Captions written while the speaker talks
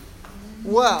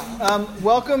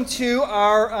Welcome to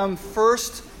our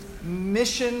first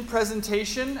mission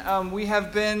presentation. We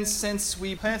have been, since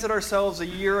we planted ourselves a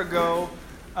year ago,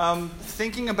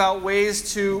 thinking about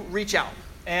ways to reach out.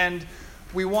 And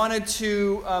we wanted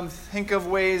to think of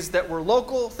ways that were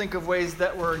local, think of ways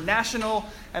that were national,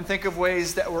 and think of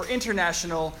ways that were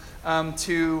international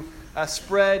to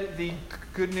spread the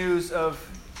good news of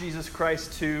Jesus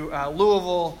Christ to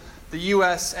Louisville, the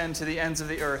U.S., and to the ends of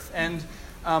the earth. And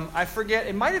I forget,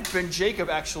 it might have been Jacob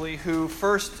actually who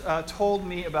first told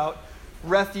me about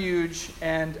Refuge,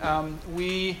 and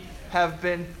we have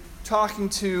been talking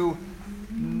to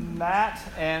Matt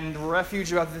and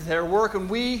Refuge about their work, and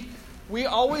we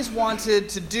always wanted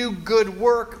to do good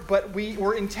work, but we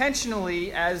were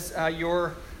intentionally, as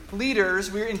your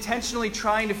leaders, we were intentionally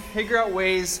trying to figure out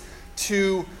ways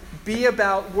to be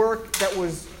about work that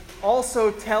was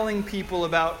also telling people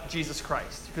about Jesus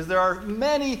Christ. Because there are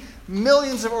many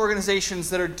millions of organizations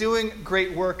that are doing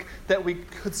great work that we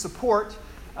could support,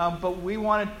 but we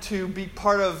wanted to be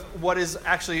part of what is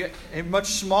actually a much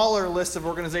smaller list of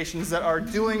organizations that are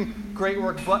doing great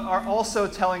work, but are also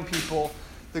telling people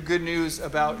the good news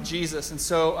about Jesus. And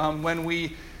so when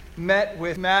we met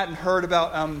with Matt and heard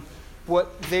about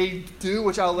what they do,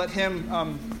 which I'll let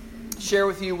him share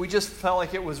with you, we just felt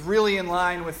like it was really in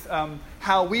line with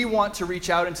how we want to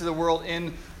reach out into the world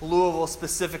in Louisville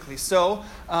specifically. So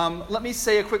let me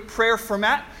say a quick prayer for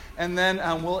Matt, and then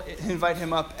we'll invite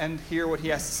him up and hear what he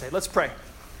has to say. Let's pray.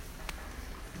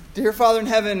 Dear Father in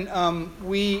heaven,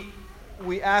 we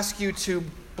ask you to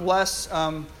bless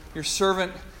your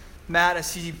servant Matt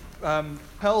as he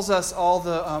tells us all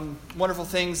the wonderful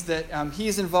things that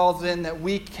he's involved in, that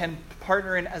we can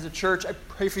partner in as a church. I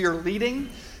pray for your leading,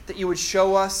 that you would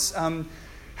show us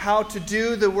how to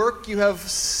do the work you have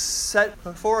set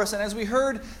before us. And as we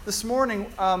heard this morning,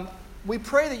 we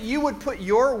pray that you would put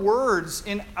your words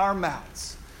in our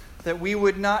mouths, that we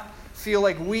would not feel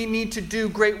like we need to do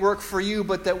great work for you,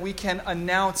 but that we can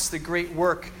announce the great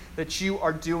work that you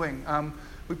are doing.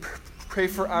 We pray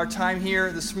for our time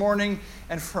here this morning,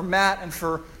 and for Matt and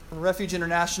for Refuge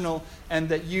International, and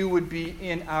that you would be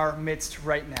in our midst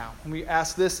right now. And we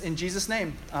ask this in Jesus'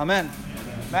 name. Amen.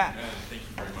 Amen. Matt. Amen. Thank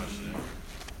you very much.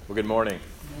 Well, good morning.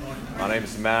 My name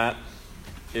is Matt.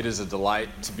 It is a delight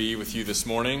to be with you this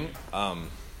morning.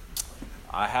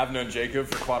 I have known Jacob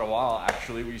for quite a while,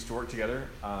 actually. We used to work together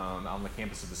on the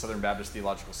campus of the Southern Baptist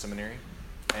Theological Seminary.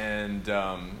 And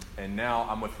now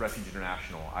I'm with Refuge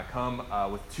International. I come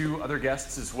with two other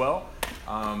guests as well.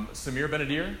 Samir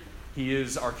Benadir, he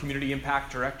is our Community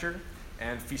Impact Director,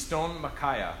 and Fiston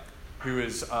Makaya, who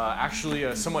is actually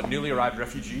a somewhat newly arrived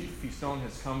refugee. Fiston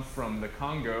has come from the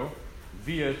Congo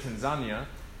via Tanzania,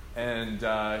 and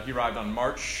he arrived on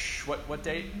March, what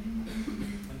date?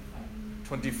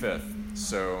 25th.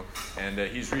 So, and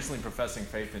he's recently professing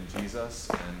faith in Jesus,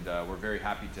 and we're very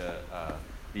happy to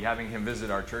be having him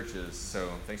visit our churches. So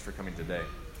thanks for coming today.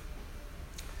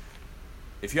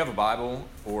 If you have a Bible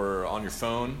or on your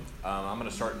phone, I'm going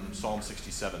to start in Psalm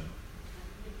 67.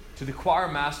 To the choir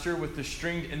master with the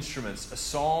stringed instruments, a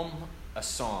psalm, a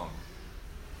song.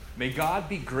 May God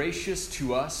be gracious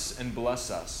to us and bless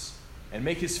us, and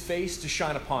make his face to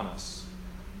shine upon us.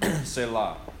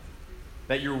 Selah.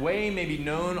 That your way may be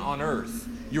known on earth,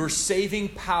 your saving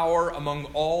power among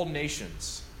all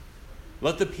nations.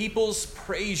 Let the peoples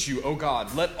praise you, O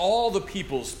God. Let all the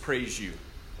peoples praise you.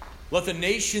 Let the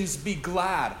nations be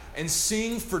glad and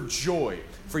sing for joy,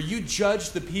 for you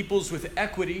judge the peoples with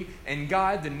equity and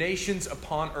guide the nations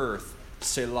upon earth.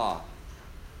 Selah.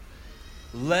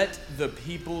 Let the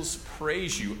peoples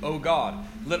praise you, O God.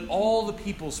 Let all the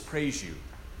peoples praise you.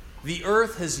 The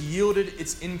earth has yielded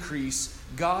its increase.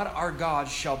 God, our God,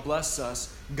 shall bless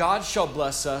us. God shall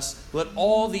bless us. Let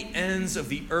all the ends of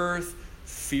the earth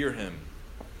fear him.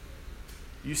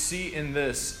 You see in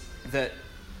this, that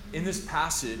in this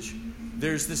passage,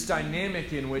 there's this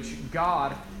dynamic in which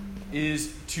God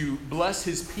is to bless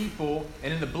his people,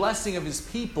 and in the blessing of his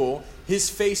people, his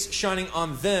face shining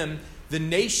on them, the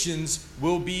nations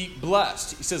will be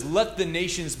blessed. He says, let the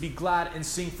nations be glad and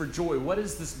sing for joy. What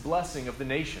is this blessing of the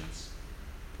nations?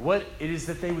 What it is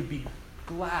that they would be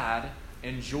glad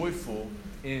and joyful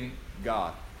in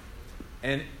God.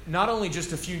 And not only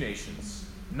just a few nations,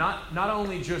 not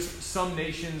only just some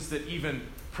nations that even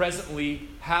presently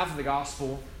have the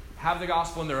gospel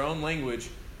in their own language,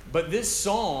 but this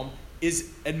psalm is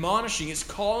admonishing, is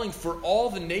calling for all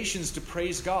the nations to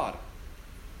praise God.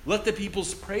 Let the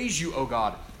peoples praise you, O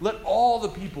God. Let all the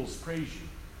peoples praise you.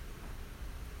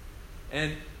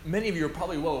 And many of you are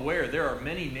probably well aware there are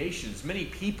many nations, many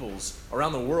peoples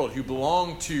around the world who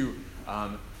belong to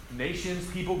nations,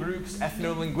 people groups,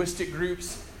 ethno-linguistic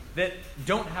groups that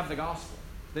don't have the gospel,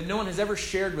 that no one has ever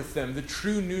shared with them the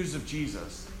true news of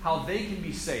Jesus, how they can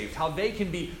be saved, how they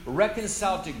can be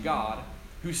reconciled to God,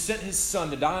 who sent his Son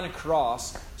to die on a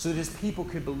cross so that his people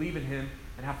could believe in him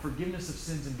and have forgiveness of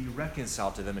sins and be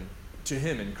reconciled to them and to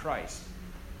him in Christ.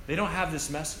 They don't have this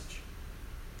message.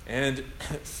 And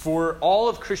for all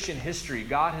of Christian history,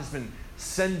 God has been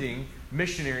sending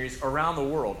missionaries around the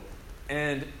world.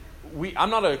 And I'm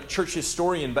not a church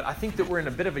historian, but I think that we're in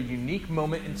a bit of a unique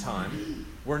moment in time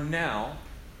where now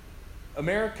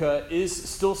America is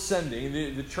still sending,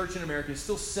 the church in America is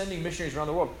still sending missionaries around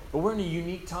the world. But we're in a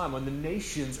unique time when the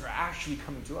nations are actually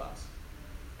coming to us.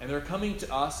 And they're coming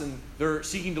to us and they're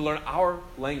seeking to learn our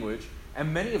language.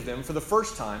 And many of them, for the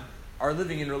first time, are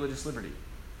living in religious liberty.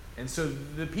 And so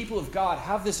the people of God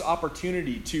have this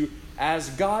opportunity to, as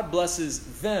God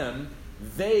blesses them,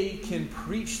 they can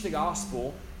preach the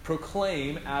gospel,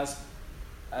 proclaim, as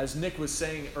Nick was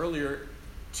saying earlier,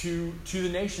 to the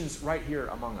nations right here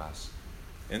among us.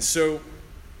 And so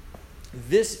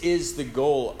this is the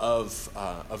goal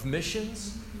of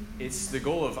missions. It's the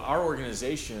goal of our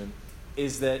organization,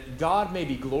 is that God may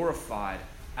be glorified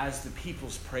as the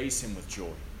peoples praise him with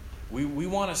joy. We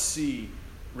want to see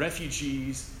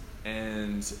refugees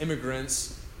and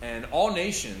immigrants and all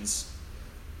nations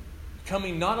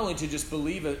coming not only to just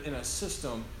believe in a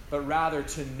system, but rather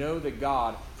to know the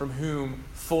God from whom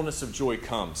fullness of joy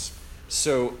comes.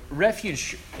 So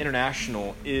Refuge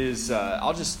International is,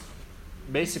 I'll just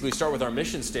basically start with our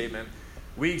mission statement.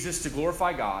 We exist to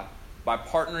glorify God by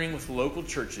partnering with local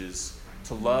churches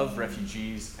to love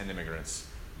refugees and immigrants.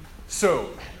 So,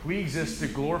 we exist to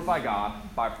glorify God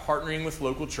by partnering with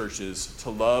local churches to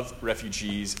love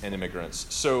refugees and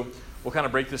immigrants. So, we'll kind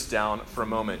of break this down for a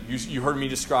moment. You heard me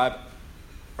describe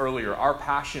earlier, our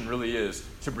passion really is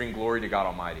to bring glory to God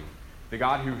Almighty. The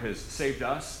God who has saved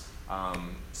us.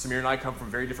 Samir and I come from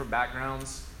very different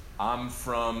backgrounds. I'm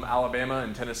from Alabama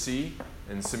and Tennessee,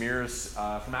 and Samir's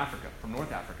from Africa, from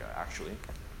North Africa, actually.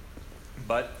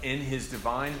 But in his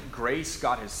divine grace,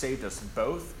 God has saved us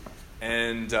both.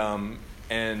 And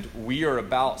we are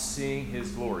about seeing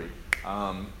his glory.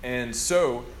 And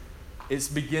so it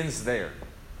begins there.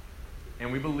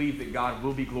 And we believe that God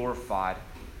will be glorified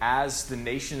as the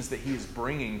nations that he is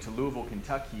bringing to Louisville,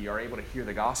 Kentucky are able to hear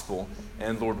the gospel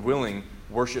and, Lord willing,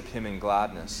 worship him in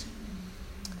gladness.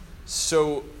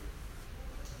 So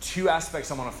 2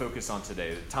 aspects I want to focus on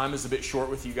today. The time is a bit short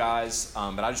with you guys,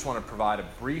 but I just want to provide a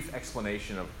brief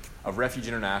explanation of Refuge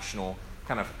International,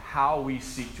 kind of how we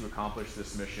seek to accomplish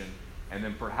this mission, and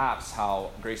then perhaps how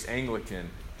Grace Anglican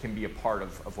can be a part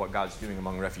of what God's doing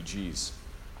among refugees.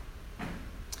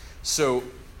 So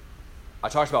I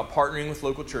talked about partnering with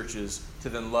local churches to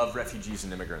then love refugees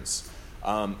and immigrants.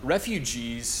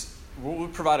 Refugees, we'll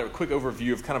provide a quick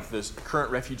overview of kind of this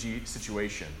current refugee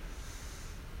situation.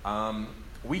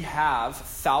 We have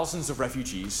thousands of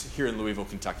refugees here in Louisville,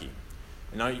 Kentucky.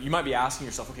 And now you might be asking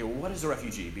yourself, okay, well, what is a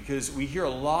refugee? Because we hear a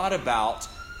lot about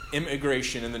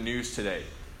immigration in the news today.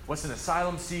 What's an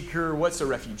asylum seeker? What's a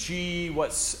refugee?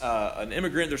 What's an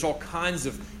immigrant? There's all kinds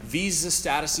of visa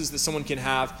statuses that someone can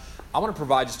have. I want to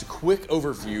provide just a quick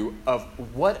overview of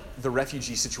what the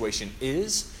refugee situation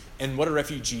is and what a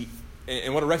refugee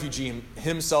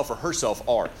himself or herself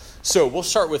are. So we'll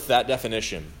start with that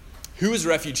definition. Who is a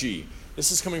refugee?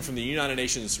 This is coming from the United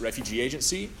Nations Refugee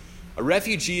Agency. A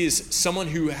refugee is someone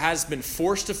who has been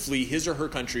forced to flee his or her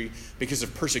country because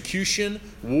of persecution,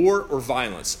 war, or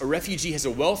violence. A refugee has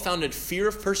a well-founded fear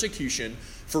of persecution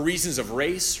for reasons of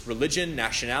race, religion,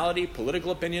 nationality,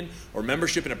 political opinion, or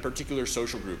membership in a particular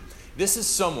social group. This is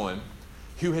someone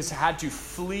who has had to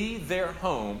flee their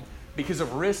home because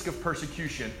of risk of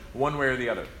persecution one way or the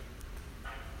other.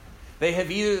 They have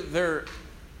either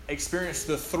experienced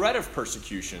the threat of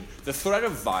persecution, the threat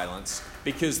of violence,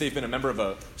 because they've been a member of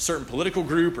a certain political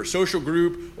group or social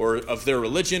group or of their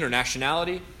religion or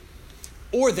nationality,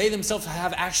 or they themselves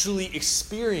have actually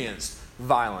experienced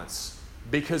violence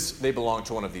because they belong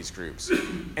to one of these groups.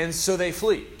 And so they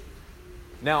flee.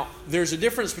 Now, there's a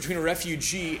difference between a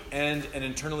refugee and an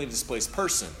internally displaced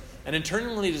person. An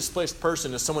internally displaced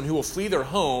person is someone who will flee their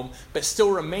home but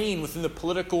still remain within the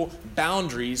political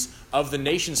boundaries of the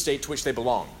nation state to which they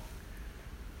belong.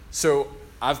 So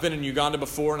I've been in Uganda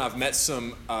before, and I've met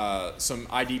some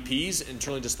IDPs,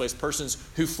 internally displaced persons,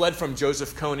 who fled from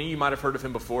Joseph Kony. You might have heard of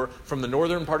him before, from the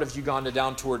northern part of Uganda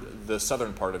down toward the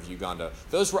southern part of Uganda.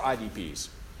 Those were IDPs.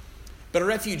 But a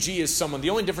refugee is someone, the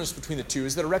only difference between the two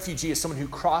is that a refugee is someone who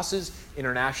crosses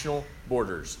international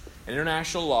borders. And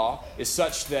international law is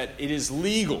such that it is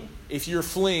legal, if you're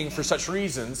fleeing for such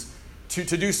reasons, to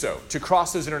do so, to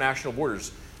cross those international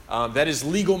borders. that is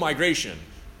legal migration,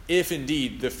 if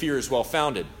indeed the fear is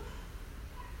well-founded.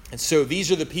 And so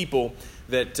these are the people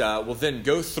that will then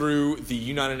go through the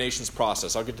United Nations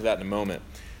process. I'll get to that in a moment.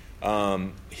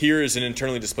 Here is an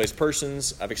internally displaced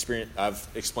persons. I've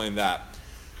explained that.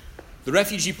 The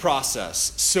refugee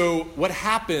process. So what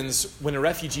happens when a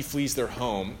refugee flees their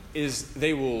home is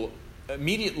they will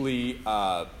immediately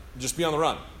just be on the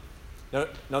run.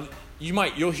 Now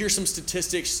you'll hear some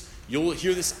statistics, you'll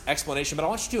hear this explanation, but I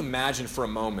want you to imagine for a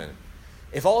moment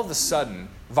if all of a sudden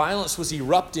violence was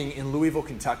erupting in Louisville,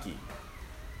 Kentucky,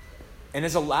 and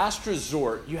as a last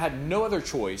resort, you had no other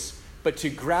choice but to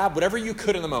grab whatever you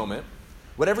could in the moment,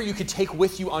 whatever you could take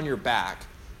with you on your back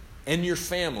and your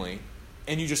family,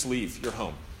 and you just leave your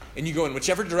home. And you go in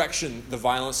whichever direction the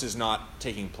violence is not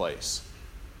taking place.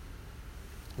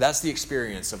 That's the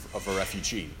experience of a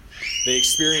refugee. They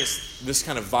experience this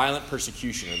kind of violent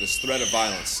persecution or this threat of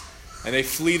violence, and they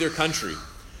flee their country.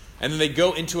 And then they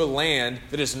go into a land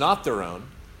that is not their own,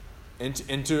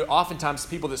 into oftentimes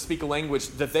people that speak a language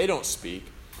that they don't speak.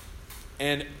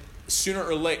 And sooner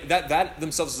or later, that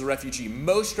themselves is a refugee.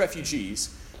 Most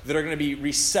refugees that are going to be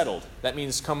resettled, that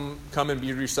means come and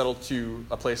be resettled to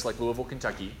a place like Louisville,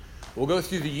 Kentucky, will go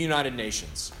through the United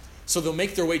Nations. So they'll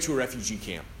make their way to a refugee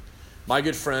camp. My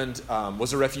good friend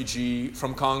was a refugee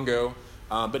from Congo,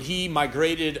 but he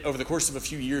migrated over the course of a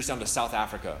few years down to South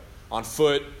Africa on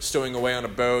foot, stowing away on a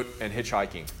boat, and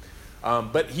hitchhiking.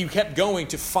 But he kept going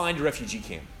to find a refugee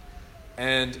camp.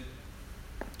 And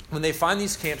when they find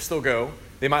these camps, they'll go.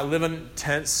 They might live in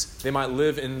tents. They might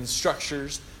live in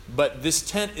structures. But this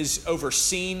tent is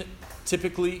overseen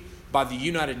typically by the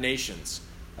United Nations,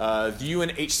 the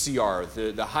UNHCR,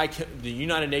 the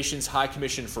United Nations High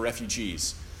Commission for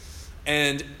Refugees.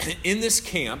 And in this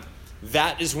camp,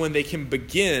 that is when they can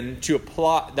begin to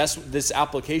apply. That's this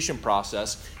application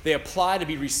process. They apply to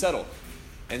be resettled.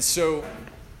 And so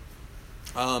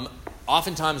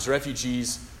oftentimes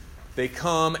refugees, they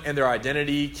come and their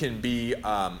identity can be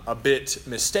a bit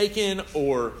mistaken,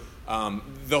 or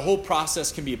the whole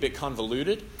process can be a bit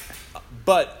convoluted.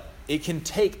 But it can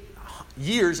take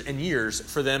years and years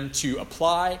for them to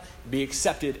apply, be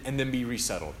accepted, and then be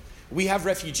resettled. We have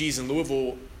refugees in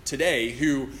Louisville today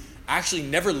who actually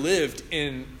never lived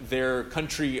in their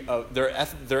country, their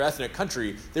ethnic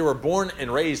country. They were born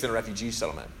and raised in a refugee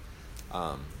settlement.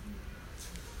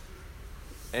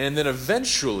 And then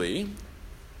eventually,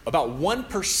 about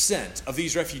 1% of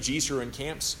these refugees who are in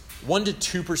camps, 1 to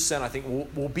 2%, I think,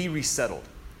 will be resettled.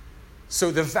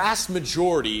 So the vast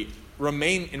majority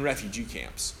remain in refugee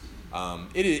camps.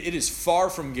 It is far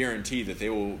from guaranteed that they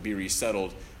will be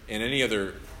resettled in any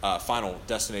other final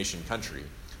destination country.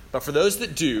 But for those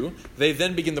that do, they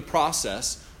then begin the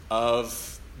process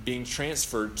of being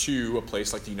transferred to a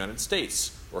place like the United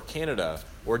States or Canada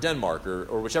or Denmark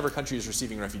or whichever country is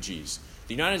receiving refugees.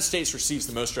 The United States receives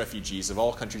the most refugees of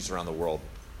all countries around the world.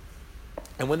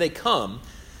 And when they come,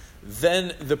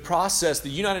 then the process, the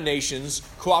United Nations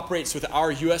cooperates with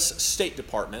our U.S. State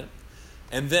Department,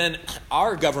 and then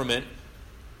our government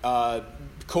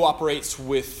cooperates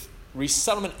with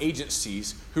resettlement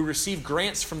agencies who receive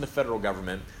grants from the federal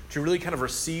government to really kind of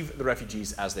receive the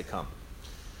refugees as they come.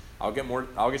 I'll get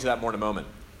to that more in a moment.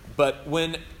 But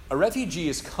when a refugee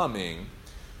is coming,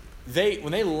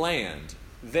 when they land,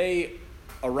 they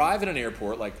arrive at an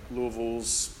airport like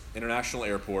Louisville's International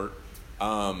Airport,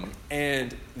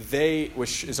 and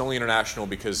which is only international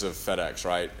because of FedEx,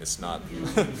 right? It's not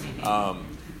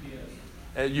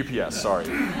UPS. Sorry.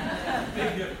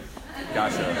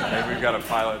 Gotcha. Maybe we've got a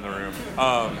pilot in the room.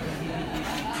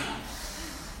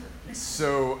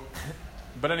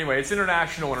 But anyway, it's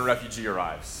international when a refugee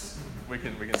arrives. We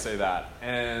can say that.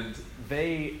 And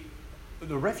the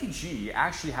refugee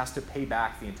actually has to pay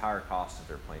back the entire cost of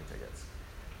their plane tickets.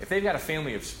 If they've got a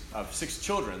family of 6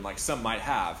 children, like some might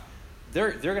have,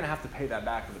 they're going to have to pay that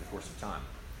back over the course of time.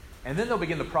 And then they'll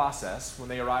begin the process when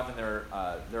they arrive in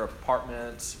their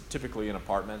apartment, typically an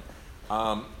apartment,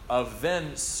 of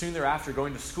then soon thereafter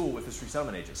going to school with this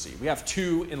resettlement agency. We have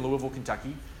 2 in Louisville,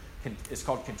 Kentucky. It's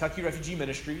called Kentucky Refugee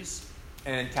Ministries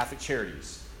and Catholic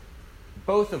Charities,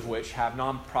 both of which have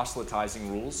non-proselytizing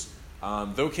rules.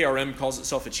 Though KRM calls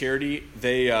itself a charity,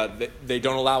 they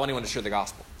don't allow anyone to share the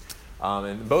gospel.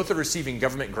 And both are receiving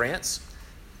government grants,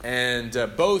 and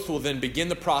both will then begin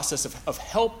the process of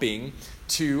helping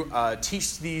to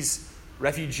teach these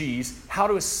refugees how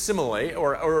to assimilate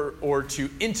or to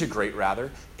integrate, rather,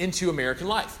 into American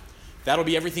life. That'll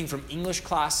be everything from English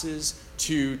classes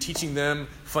to teaching them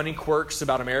funny quirks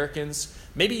about Americans.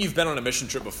 Maybe you've been on a mission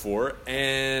trip before,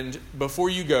 and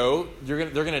before you go, they're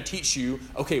going to teach you,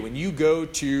 okay, when you go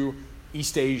to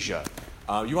East Asia,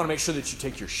 You want to make sure that you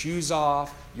take your shoes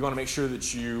off. You want to make sure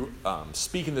that you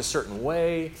speak in this certain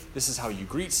way. This is how you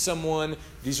greet someone.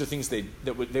 These are things they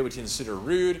would consider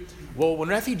rude. Well, when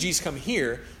refugees come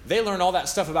here, they learn all that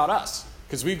stuff about us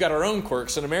because we've got our own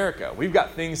quirks in America. We've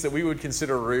got things that we would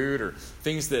consider rude or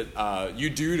things that you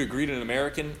do to greet an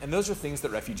American, and those are things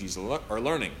that refugees are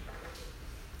learning.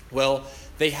 Well,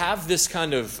 they have this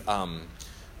kind of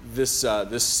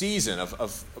this season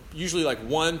of usually like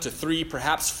 1 to 3,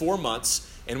 perhaps 4 months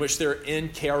in which they're in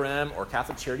KRM or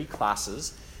Catholic Charity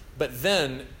classes, but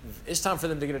then it's time for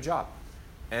them to get a job.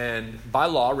 And by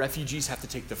law, refugees have to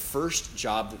take the first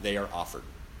job that they are offered.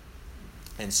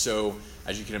 And so,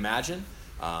 as you can imagine,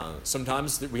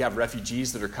 sometimes we have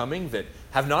refugees that are coming that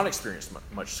have not experienced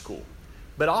much school.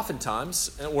 But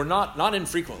oftentimes, or not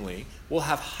infrequently, we'll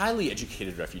have highly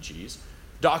educated refugees,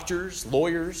 doctors,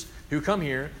 lawyers, who come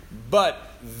here, but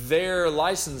their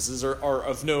licenses are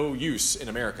of no use in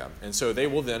America. And so they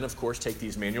will then, of course, take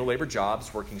these manual labor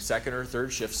jobs, working second or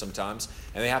third shifts sometimes,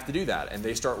 and they have to do that. And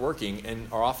they start working and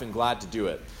are often glad to do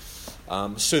it.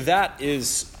 So that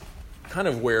is kind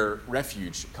of where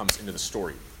refuge comes into the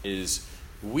story, is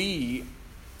we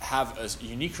have a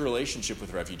unique relationship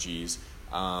with refugees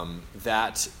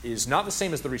that is not the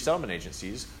same as the resettlement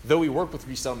agencies, though we work with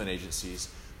resettlement agencies.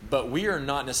 But we are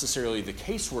not necessarily the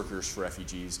caseworkers for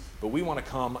refugees, but we want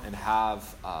to come and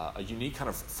have a unique kind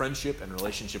of friendship and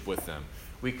relationship with them.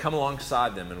 We come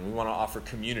alongside them and we want to offer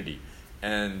community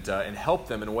and help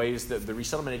them in ways that the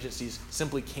resettlement agencies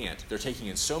simply can't. They're taking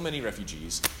in so many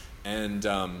refugees, and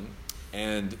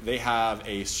they have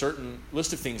a certain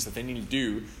list of things that they need to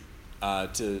do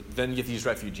to then get these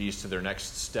refugees to their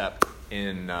next step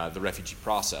in the refugee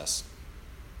process.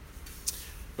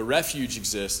 But Refuge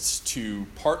exists to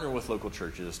partner with local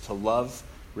churches to love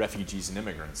refugees and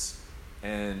immigrants.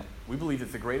 And we believe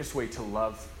that the greatest way to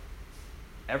love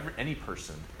any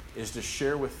person is to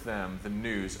share with them the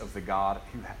news of the God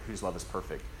whose love is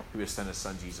perfect, who has sent his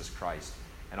Son, Jesus Christ,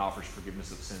 and offers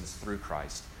forgiveness of sins through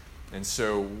Christ. And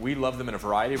so we love them in a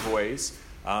variety of ways,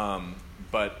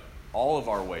 but all of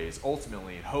our ways,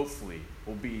 ultimately and hopefully,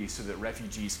 will be so that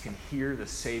refugees can hear the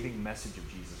saving message of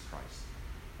Jesus Christ.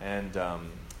 And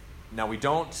now we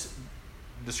don't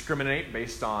discriminate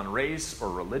based on race or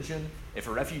religion. If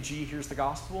a refugee hears the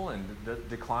gospel and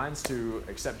declines to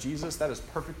accept Jesus, that is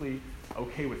perfectly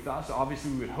okay with us.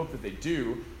 Obviously, we would hope that they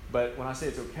do, but when I say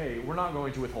it's okay, we're not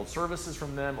going to withhold services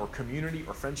from them or community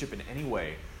or friendship in any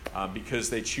way because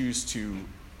they choose to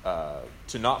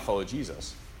not follow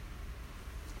Jesus.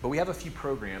 But we have a few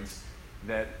programs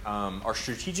that are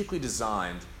strategically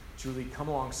designed to really come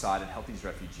alongside and help these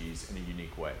refugees in a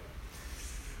unique way.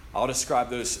 I'll describe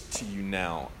those to you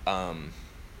now.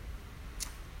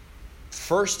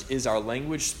 First is our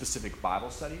language-specific Bible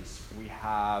studies. We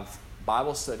have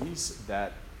Bible studies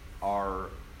that are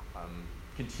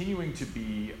continuing to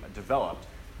be developed,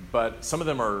 but some of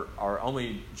them are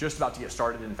only just about to get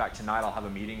started. In fact, tonight I'll have a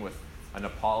meeting with a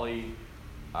Nepali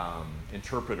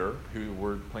interpreter who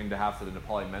we're planning to have for the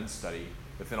Nepali men's study,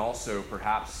 but then also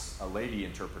perhaps a lady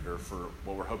interpreter for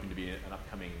what we're hoping to be an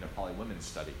upcoming Nepali women's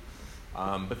study.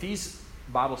 But these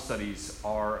Bible studies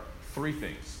are 3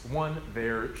 things. 1,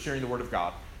 they're sharing the Word of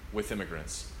God with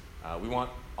immigrants. We want,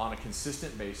 on a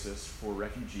consistent basis, for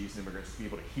refugees and immigrants to be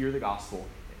able to hear the gospel,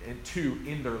 and 2,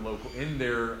 in their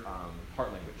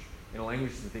heart language, in a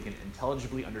language that they can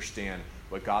intelligibly understand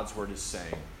what God's Word is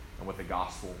saying and what the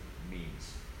gospel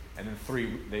means. And then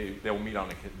 3, they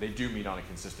do meet on a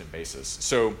consistent basis.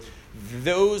 So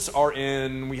those are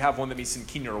we have one that meets in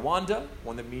Kinyarwanda,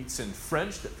 one that meets in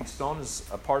French that Fiston is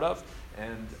a part of,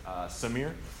 and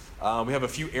Samir. We have a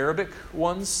few Arabic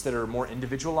ones that are more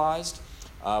individualized.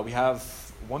 We have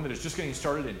one that is just getting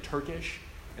started in Turkish.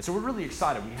 And so we're really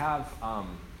excited. We have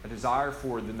a desire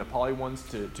for the Nepali ones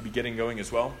to be getting going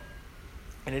as well.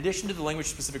 In addition to the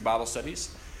language-specific Bible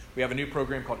studies, we have a new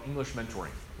program called English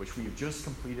Mentoring, which we have just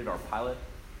completed our pilot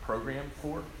program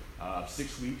for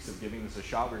 6 weeks of giving this a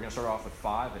shot. We were going to start off with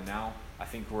 5, and now I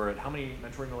think we're at, how many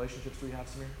mentoring relationships do we have,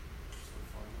 Samir?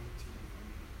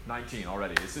 19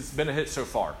 already. It's been a hit so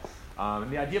far.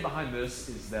 And the idea behind this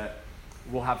is that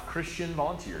we'll have Christian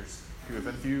volunteers who have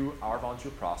been through our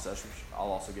volunteer process, which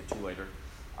I'll also get to later,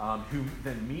 who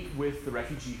then meet with the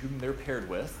refugee whom they're paired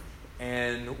with,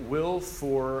 and will,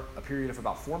 for a period of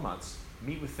about 4 months,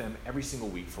 meet with them every single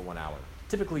week for 1 hour,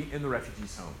 typically in the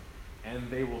refugee's home. And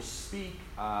they will speak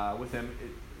with them.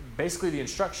 Basically, the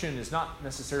instruction is not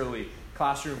necessarily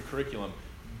classroom curriculum,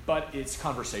 but it's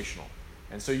conversational.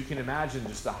 And so you can imagine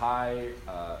just how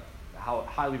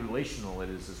highly relational it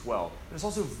is as well. And it's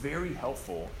also very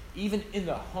helpful even in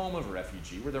the home of a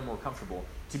refugee, where they're more comfortable,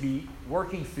 to be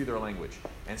working through their language.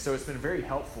 And so it's been very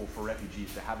helpful for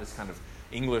refugees to have this kind of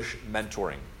English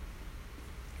mentoring.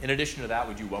 In addition to that,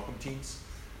 we do welcome teams.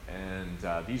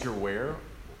 And these are where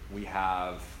we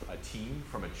have a team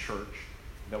from a church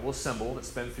that will assemble,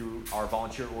 that's been through our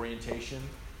volunteer orientation,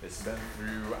 that's been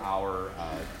through our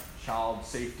child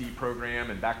safety program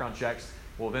and background checks.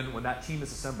 Well, then when that team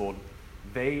is assembled,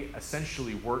 they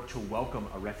essentially work to welcome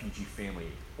a refugee family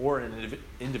or an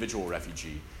individual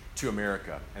refugee to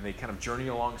America. And they kind of journey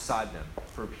alongside them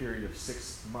for a period of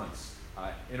 6 months,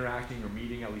 interacting or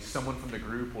meeting. At least someone from the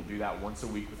group will do that once a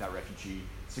week with that refugee.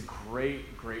 It's a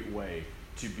great, great way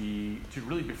to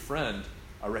really befriend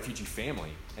a refugee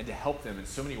family and to help them in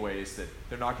so many ways that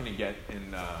they're not going to get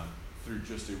through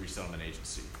just a resettlement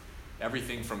agency.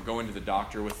 Everything from going to the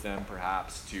doctor with them,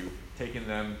 perhaps, to taking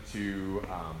them to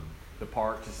the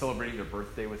park, to celebrating their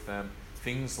birthday with them,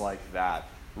 things like that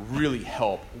really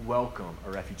help welcome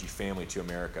a refugee family to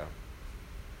America.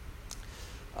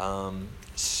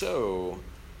 So,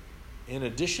 in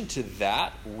addition to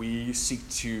that, we seek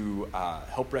to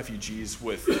help refugees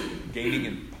with gaining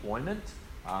employment.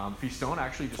 Fistone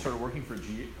actually just started working for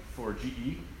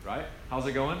GE, right? How's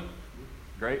it going?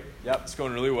 Great. Yep, it's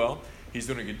going really well. He's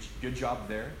doing a good job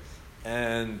there.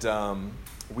 And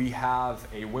we have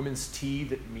a women's tea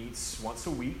that meets once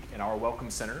a week in our Welcome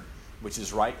Center, which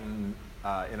is right in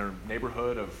a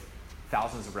neighborhood of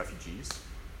thousands of refugees.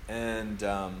 And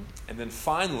then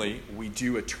finally, we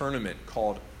do a tournament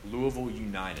called Louisville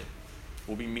United.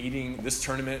 We'll be meeting this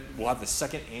tournament. We'll have the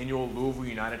second annual Louisville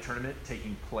United tournament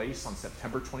taking place on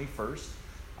September 21st.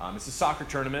 It's a soccer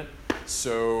tournament,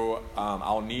 so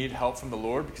I'll need help from the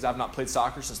Lord because I've not played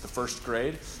soccer since the first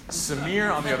grade.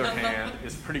 Samir, on the other hand,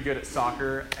 is pretty good at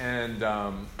soccer and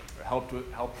helped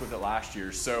with it last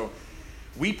year. So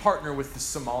we partner with the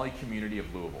Somali community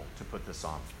of Louisville to put this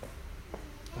on.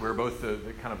 We're both the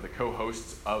kind of the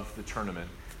co-hosts of the tournament.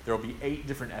 There will be 8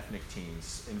 different ethnic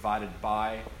teams invited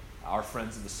by our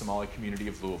friends of the Somali community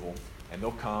of Louisville, and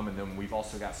they'll come. And then we've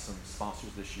also got some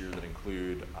sponsors this year that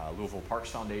include Louisville Parks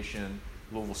Foundation,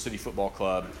 Louisville City Football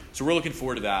Club. So we're looking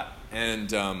forward to that,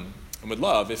 and would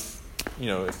love if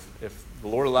the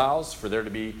Lord allows for there to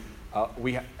be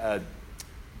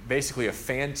basically a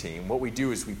fan team. What we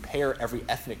do is we pair every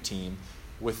ethnic team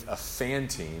with a fan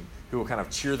team who will kind of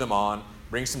cheer them on,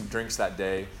 bring some drinks that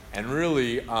day, and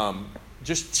really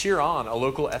just cheer on a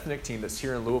local ethnic team that's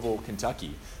here in Louisville,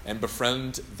 Kentucky, and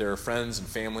befriend their friends and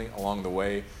family along the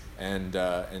way,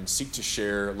 and seek to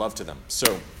share love to them.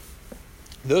 So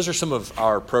those are some of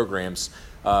our programs,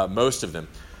 most of them.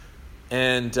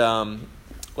 And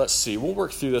let's see, we'll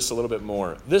work through this a little bit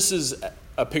more. This is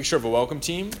a picture of a welcome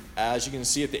team. As you can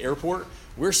see at the airport,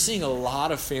 we're seeing a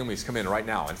lot of families come in right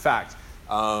now. In fact,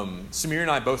 Samir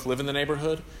and I both live in the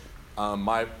neighborhood.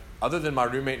 Other than my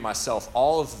roommate and myself,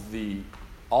 all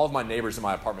of my neighbors in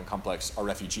my apartment complex are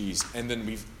refugees. And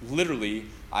then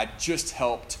I just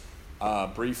helped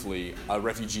briefly a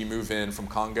refugee move in from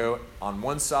Congo on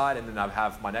one side, and then I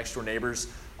have my next door neighbors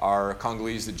are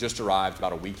Congolese that just arrived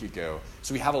about a week ago.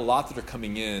 So we have a lot that are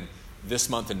coming in this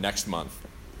month and next month.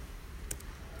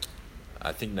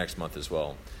 I think next month as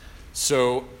well.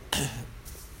 So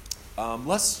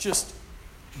let's just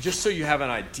so you have an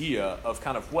idea of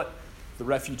kind of what the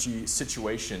refugee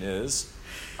situation is.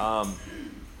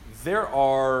 There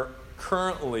are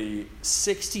currently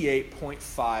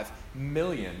 68.5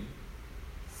 million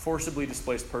forcibly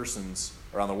displaced persons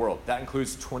around the world. That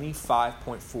includes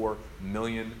 25.4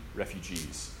 million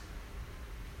refugees.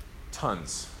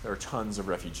 Tons. There are tons of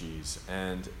refugees.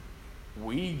 And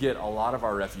we get a lot of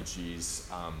our refugees,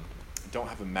 don't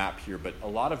have a map here, but a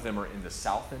lot of them are in the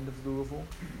south end of Louisville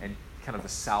and kind of the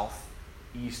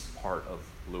southeast part of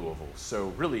Louisville.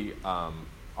 So really,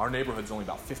 our neighborhood's only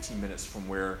about 15 minutes from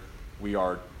where we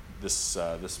are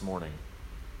this morning.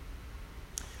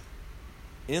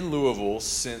 In Louisville,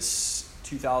 since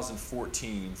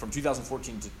 2014, from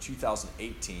 2014 to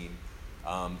 2018,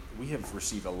 we have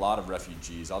received a lot of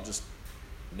refugees. I'll just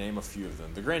name a few of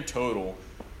them. The grand total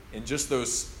in just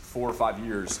those 4 or 5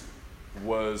 years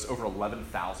was over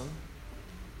 11,000.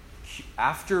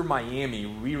 After Miami,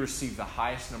 we received the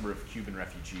highest number of Cuban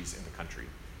refugees in the country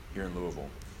here in Louisville.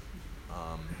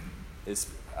 By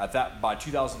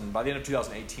the end of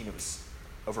 2018, it was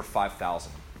over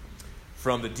 5,000.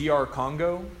 From the DR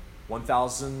Congo,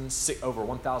 over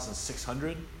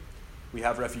 1,600. We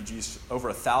have refugees, over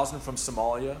 1,000 from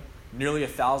Somalia, nearly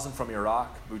 1,000 from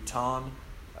Iraq, Bhutan,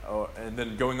 and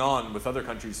then going on with other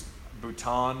countries,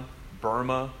 Bhutan,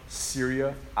 Burma,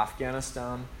 Syria,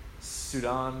 Afghanistan,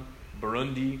 Sudan,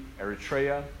 Burundi,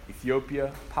 Eritrea,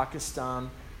 Ethiopia,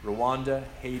 Pakistan, Rwanda,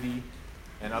 Haiti,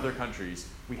 and other countries,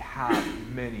 we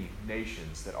have many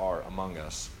nations that are among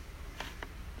us.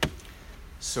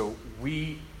 So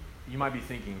you might be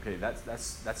thinking, okay,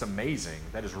 that's amazing.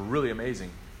 That is really amazing.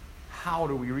 How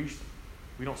do we reach them?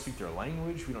 We don't speak their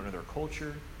language. We don't know their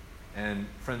culture. And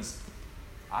friends,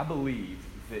 I believe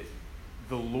that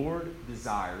the Lord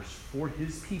desires for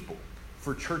his people,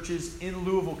 for churches in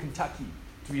Louisville, Kentucky,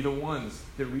 to be the ones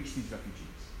that reach these refugees.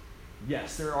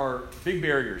 Yes, there are big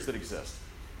barriers that exist,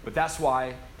 but that's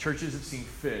why churches have seen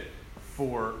fit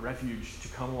for Refuge to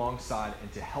come alongside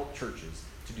and to help churches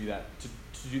to do that,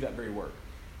 to do that very work.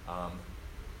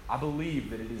 I believe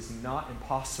that it is not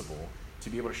impossible to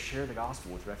be able to share the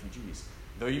gospel with refugees.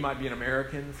 Though you might be an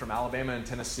American from Alabama and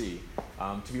Tennessee,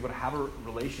 to be able to have a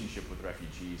relationship with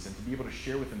refugees and to be able to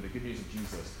share with them the good news of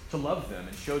Jesus, to love them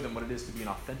and show them what it is to be an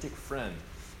authentic friend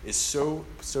is so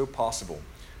possible.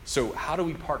 So how do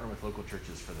we partner with local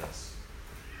churches for this?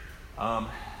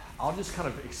 I'll just kind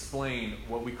of explain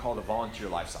what we call the volunteer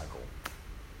life cycle.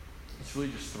 It's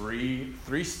really just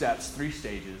three steps, 3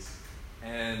 stages.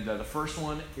 And the first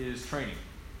one is training.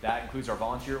 That includes our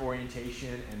volunteer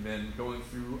orientation and then going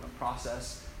through a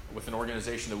process with an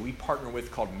organization that we partner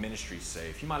with called Ministry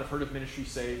Safe. You might have heard of Ministry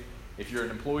Safe. If you're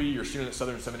an employee or student at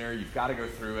Southern Seminary, you've got to go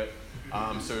through it.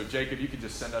 So Jacob, you could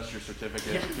just send us your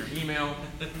certificate through email.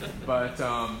 But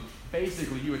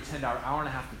basically, you attend our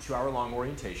 1.5 to 2 hour long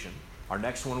orientation. Our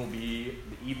next one will be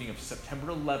the evening of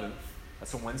September 11th.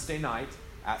 That's a Wednesday night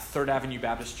at 3rd Avenue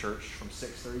Baptist Church from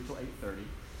 6:30 till 8:30.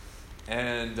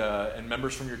 And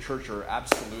members from your church are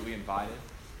absolutely invited.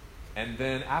 And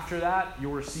then after that,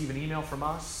 you'll receive an email from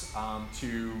us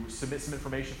to submit some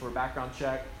information for a background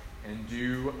check and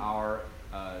do our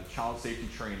child safety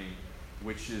training,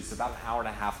 which is about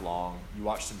 1.5 hours long. You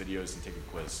watch some videos and take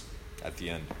a quiz at the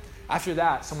end. After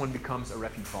that, someone becomes a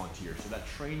Refuge volunteer. So that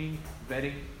training,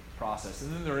 vetting process,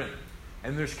 and then they're in.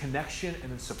 And there's connection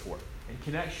and then support. In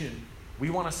connection,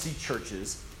 we want to see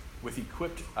churches with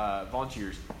equipped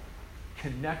volunteers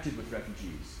connected with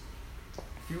refugees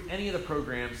through any of the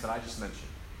programs that I just mentioned.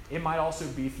 It might also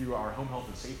be through our home health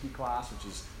and safety class, which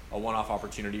is a one-off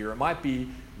opportunity, or it might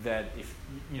be that if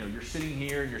you're sitting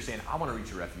here and you're saying, I want to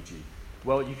reach a refugee.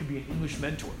 Well, you could be an English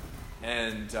mentor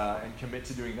and commit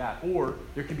to doing that. Or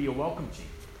there could be a welcome team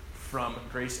from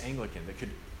Grace Anglican that could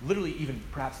literally even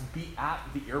perhaps be at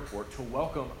the airport to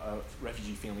welcome a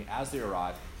refugee family as they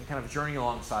arrive and kind of journey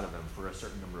alongside of them for a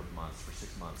certain number of months, for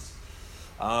 6 months.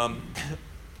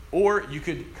 Or you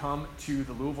could come to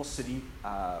the Louisville City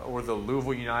or the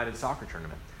Louisville United soccer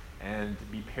tournament and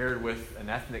be paired with an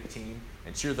ethnic team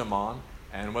and cheer them on.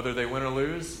 And whether they win or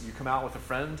lose, you come out with a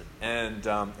friend, and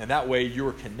that way you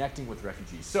are connecting with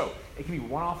refugees. So it can be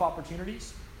one-off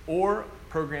opportunities or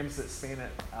programs that span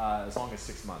it as long as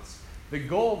 6 months. The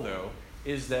goal, though,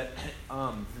 is that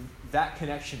that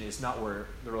connection is not where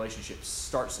the relationship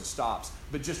starts and stops,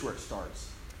 but just where it starts.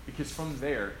 Because from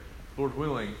there, Lord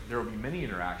willing, there will be many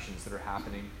interactions that are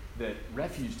happening that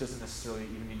Refuge doesn't necessarily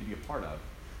even need to be a part of.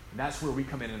 And that's where we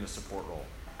come in the support role.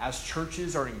 As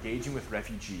churches are engaging with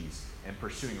refugees and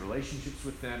pursuing relationships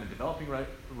with them and developing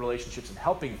relationships and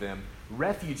helping them,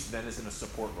 Refuge then is in a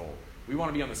support role. We want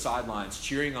to be on the sidelines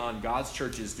cheering on God's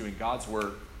churches doing God's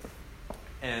work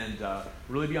and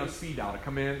really be on speed dial to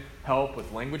come in, help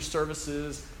with language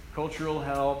services, cultural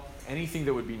help, anything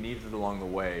that would be needed along the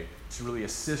way to really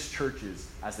assist churches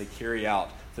as they carry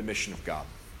out the mission of God.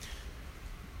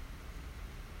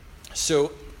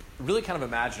 So really kind of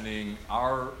imagining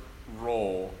our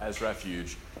role as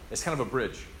Refuge as kind of a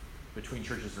bridge between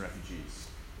churches and refugees.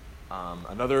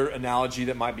 Another analogy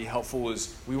that might be helpful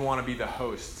is we want to be the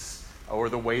hosts or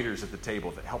the waiters at the table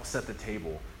that help set the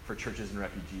table for churches and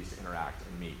refugees to interact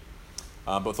and meet.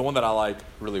 But the one that I like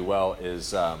really well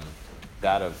is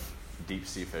that of deep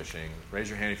sea fishing. Raise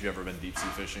your hand if you've ever been deep sea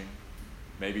fishing.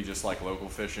 Maybe just like local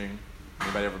fishing.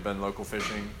 Anybody ever been local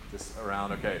fishing? Just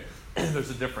around? Okay. There's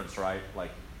a difference, right?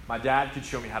 Like my dad could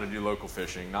show me how to do local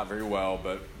fishing. Not very well,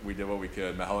 but we did what we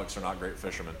could. Mahelics are not great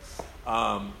fishermen.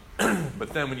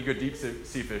 But then when you go deep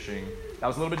sea fishing, that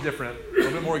was a little bit different, a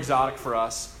little bit more exotic for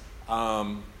us.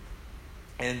 And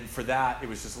for that, it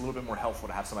was just a little bit more helpful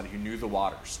to have somebody who knew the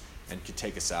waters and could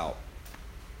take us out.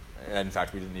 And in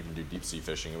fact, we didn't even do deep sea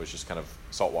fishing. It was just kind of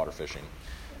saltwater fishing.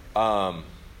 I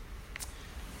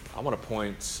want to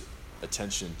point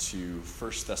attention to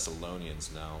 1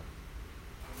 Thessalonians now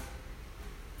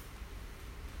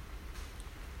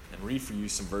and read for you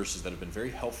some verses that have been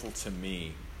very helpful to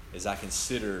me as I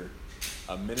consider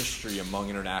a ministry among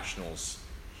internationals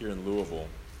here in Louisville.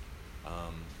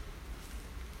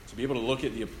 To be able to look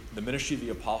at the ministry of the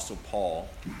Apostle Paul,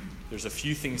 there's a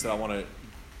few things that I want to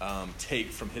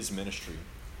take from his ministry.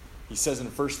 He says in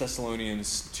 1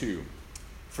 Thessalonians 2,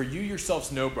 "For you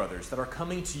yourselves know, brothers, that our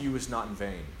coming to you is not in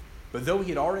vain. But though we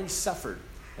had already suffered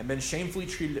and been shamefully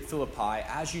treated at Philippi,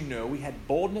 as you know, we had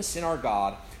boldness in our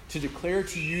God to declare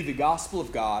to you the gospel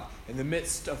of God in the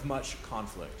midst of much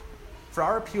conflict. For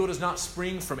our appeal does not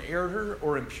spring from error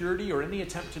or impurity or any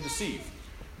attempt to deceive.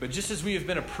 But just as we have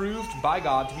been approved by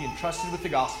God to be entrusted with the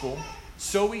gospel,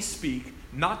 so we speak,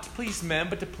 not to please men,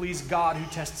 but to please God who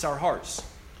tests our hearts.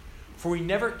 For we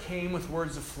never came with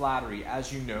words of flattery,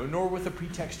 as you know, nor with a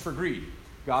pretext for greed.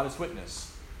 God is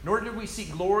witness. Nor did we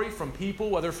seek glory from people,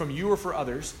 whether from you or for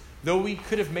others, though we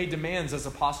could have made demands as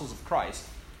apostles of Christ.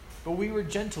 But we were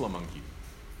gentle among you,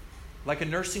 like a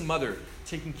nursing mother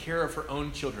taking care of her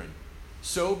own children.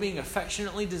 So, being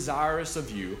affectionately desirous of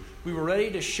you, we were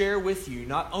ready to share with you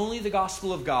not only the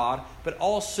gospel of God, but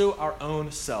also our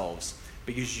own selves,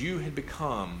 because you had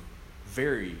become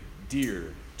very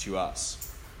dear to us."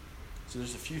 So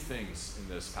there's a few things in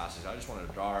this passage I just want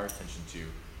to draw our attention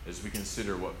to as we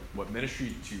consider what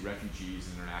ministry to refugees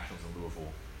and internationals in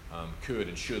Louisville could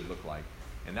and should look like.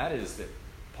 And that is that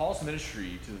Paul's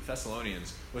ministry to the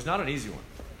Thessalonians was not an easy one.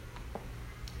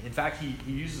 In fact, he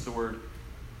uses the word,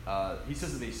 he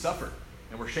says that they suffered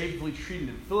and were shamefully treated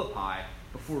in Philippi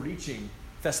before reaching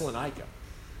Thessalonica.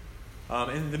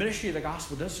 And the ministry of the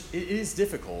gospel is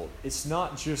difficult. It's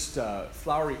not just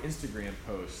flowery Instagram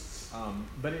posts,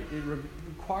 but it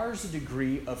requires a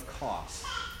degree of cost.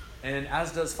 And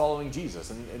as does following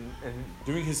Jesus. And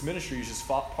doing his ministry is just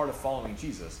part of following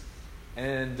Jesus.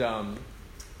 And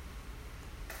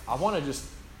I want to just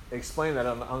explain that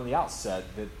on the outset,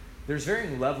 that there's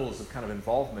varying levels of kind of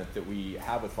involvement that we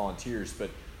have with volunteers, but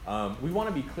we want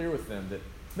to be clear with them that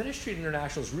ministry at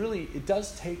internationals really, it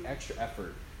does take extra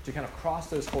effort to kind of cross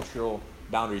those cultural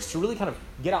boundaries, to really kind of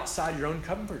get outside your own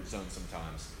comfort zone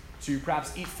sometimes, to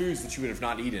perhaps eat foods that you would have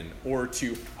not eaten, or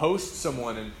to host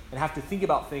someone and have to think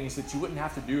about things that you wouldn't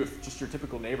have to do if just your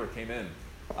typical neighbor came in.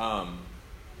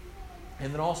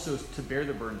 And then also to bear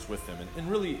the burdens with them. And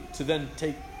really to then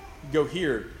go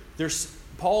here,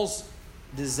 Paul's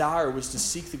desire was to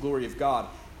seek the glory of God.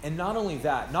 And not only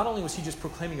that, not only was he just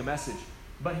proclaiming a message,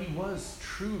 but he was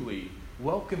truly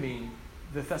welcoming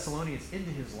the Thessalonians into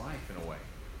his life in a way.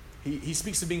 He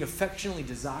speaks of being affectionately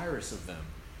desirous of them.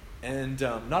 And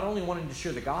not only wanting to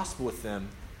share the gospel with them,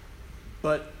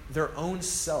 but their own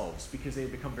selves, because they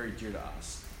have become very dear to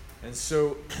us. And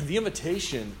so the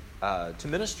invitation to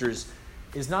ministers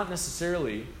is not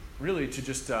necessarily really to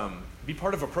just be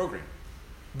part of a program,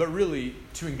 but really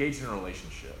to engage in a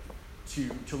relationship,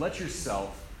 to let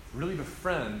yourself really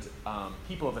befriend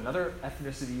people of another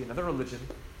ethnicity, another religion,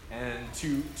 and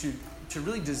to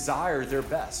really desire their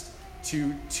best,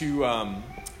 to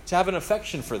have an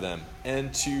affection for them,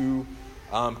 and to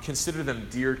consider them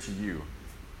dear to you.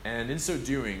 And in so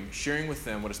doing, sharing with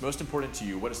them what is most important to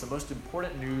you, what is the most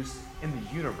important news in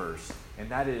the universe, and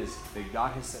that is that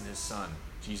God has sent his Son,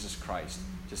 Jesus Christ,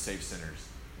 to save sinners,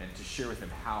 and to share with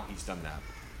them how he's done that.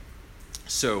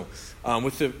 So,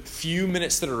 with the few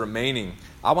minutes that are remaining,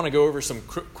 I want to go over some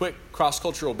quick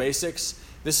cross-cultural basics.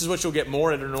 This is what you'll get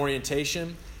more at an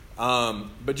orientation.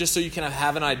 But just so you can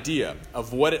have an idea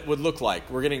of what it would look like,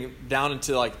 we're getting down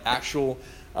into like actual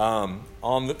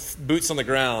boots on the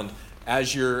ground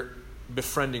as you're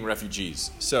befriending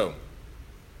refugees. So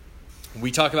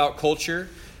we talk about culture,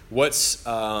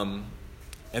 and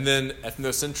then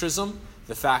ethnocentrism,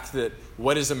 the fact that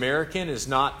what is American is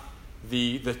not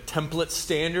the template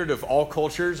standard of all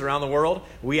cultures around the world.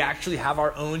 We actually have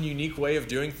our own unique way of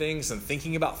doing things and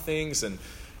thinking about things and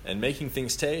making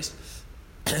things taste.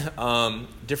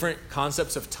 Different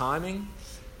concepts of timing,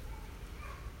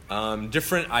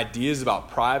 different ideas about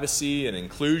privacy and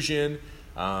inclusion.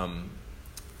 In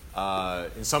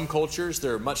some cultures,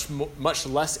 they're much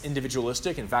less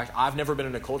individualistic. In fact, I've never been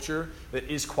in a culture that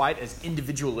is quite as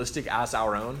individualistic as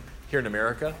our own here in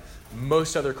America.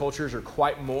 Most other cultures are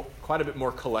quite a bit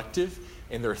more collective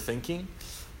in their thinking.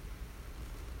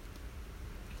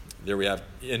 There we have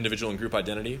individual and group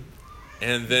identity.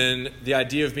 And then the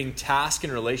idea of being task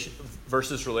and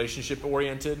versus relationship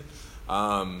oriented.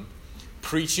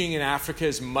 Preaching in Africa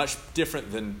is much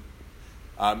different than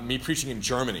me preaching in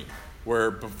Germany,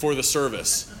 where before the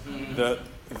service,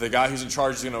 the guy who's in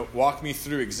charge is going to walk me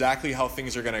through exactly how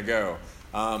things are going to go.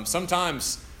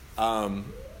 Sometimes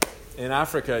in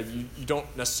Africa, you don't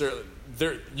necessarily...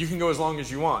 you can go as long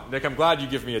as you want. Nick, I'm glad you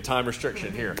give me a time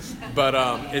restriction here. But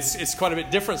it's quite a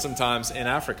bit different sometimes in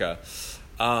Africa.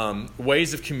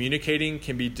 Ways of communicating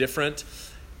can be different.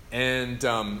 And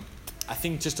I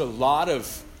think just a lot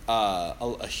of...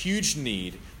 a huge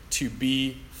need to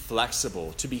be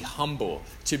flexible, to be humble,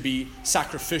 to be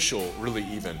sacrificial, really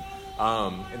even.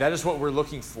 And that is what we're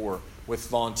looking for with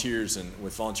volunteers and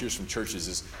with volunteers from churches,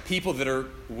 is people that are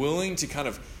willing to kind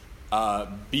of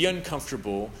be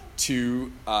uncomfortable,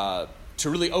 to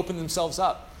really open themselves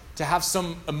up, to have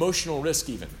some emotional risk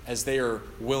even, as they are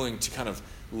willing to kind of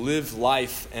live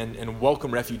life and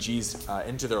welcome refugees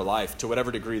into their life to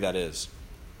whatever degree that is.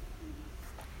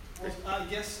 Well, I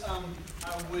guess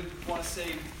I would want to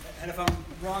say, and if I'm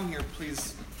wrong here,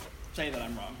 please say that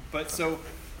I'm wrong. But so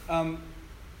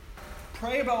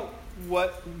pray about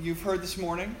what you've heard this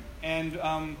morning, and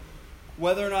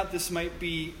whether or not this might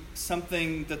be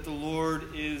something that the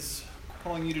Lord is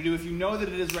calling you to do. If you know that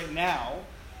it is right now,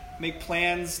 make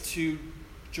plans to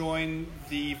join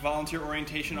the volunteer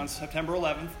orientation on September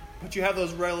 11th. But you have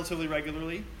those relatively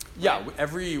regularly. Yeah,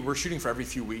 we're shooting for every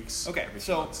few weeks. Okay, every few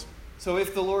so months. So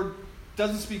if the Lord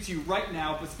doesn't speak to you right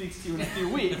now, but speaks to you in a few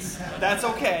weeks, that's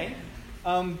okay.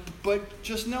 But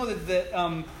just know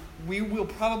that we will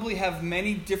probably have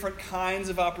many different kinds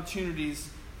of opportunities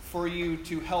for you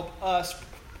to help us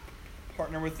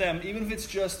partner with them, even if it's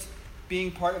just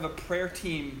being part of a prayer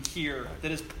team here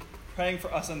that is praying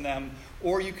for us and them,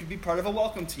 or you could be part of a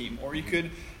welcome team, or you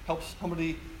could help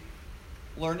somebody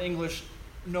learn English.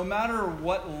 No matter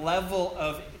what level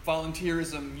of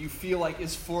volunteerism you feel like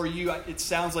is for you, it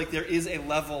sounds like there is a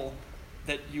level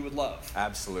that you would love.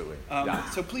 Absolutely.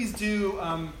 So please do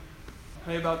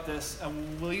pray about this.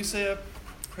 Will you say a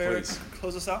prayer Please. to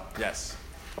close us out? Yes.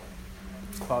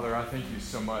 Father, I thank you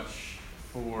so much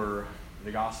for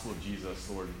the gospel of Jesus,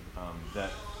 Lord, that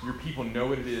your people know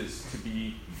what it is to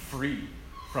be free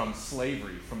from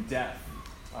slavery, from death,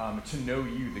 to know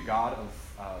you, the God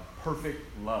of perfect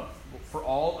love for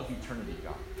all of eternity,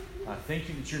 God. Thank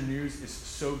you that your news is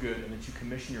so good and that you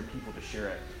commission your people to share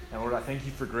it. And Lord, I thank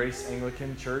you for Grace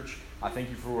Anglican Church. I thank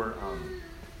you for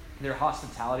their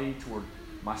hospitality toward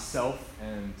myself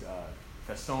and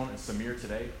Feston and Samir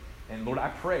today. And Lord, I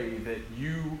pray that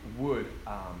you would,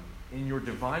 in your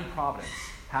divine providence,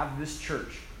 have this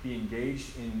church be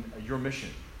engaged in your mission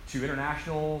to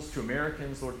internationals, to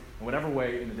Americans, Lord, in whatever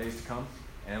way in the days to come.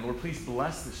 And Lord, please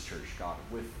bless this church, God,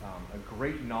 with a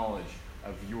great knowledge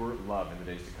of your love in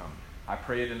the days to come. I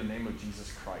pray it in the name of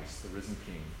Jesus Christ, the risen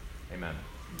King. Amen.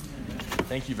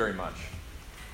 Thank you very much.